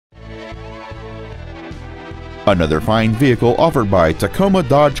Another fine vehicle offered by Tacoma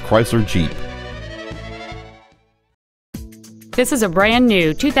Dodge Chrysler Jeep. This is a brand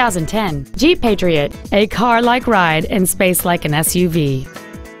new 2010 Jeep Patriot, a car-like ride and space like an SUV.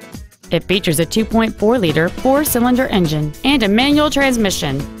 It features a 2.4-liter four-cylinder engine and a manual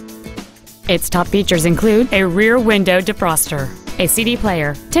transmission. Its top features include a rear window defroster, a CD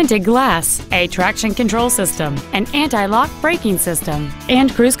player, tinted glass, a traction control system, an anti-lock braking system,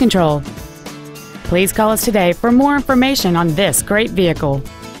 and cruise control. Please call us today for more information on this great vehicle.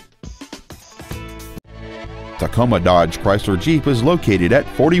 Tacoma Dodge Chrysler Jeep is located at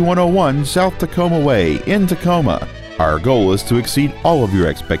 4101 South Tacoma Way in Tacoma. Our goal is to exceed all of your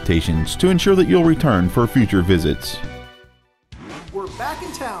expectations to ensure that you'll return for future visits. We're back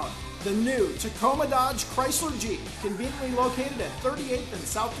in town. The new Tacoma Dodge Chrysler Jeep, conveniently located at 38th and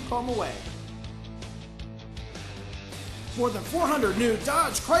South Tacoma Way. More than 400 new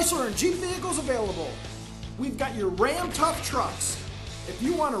Dodge, Chrysler, and Jeep vehicles available. We've got your Ram Tough trucks. If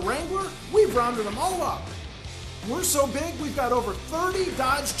you want a Wrangler, we've rounded them all up. We're so big, we've got over 30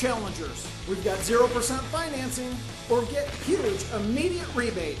 Dodge Challengers. We've got 0% financing or get huge immediate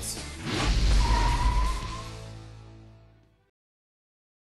rebates.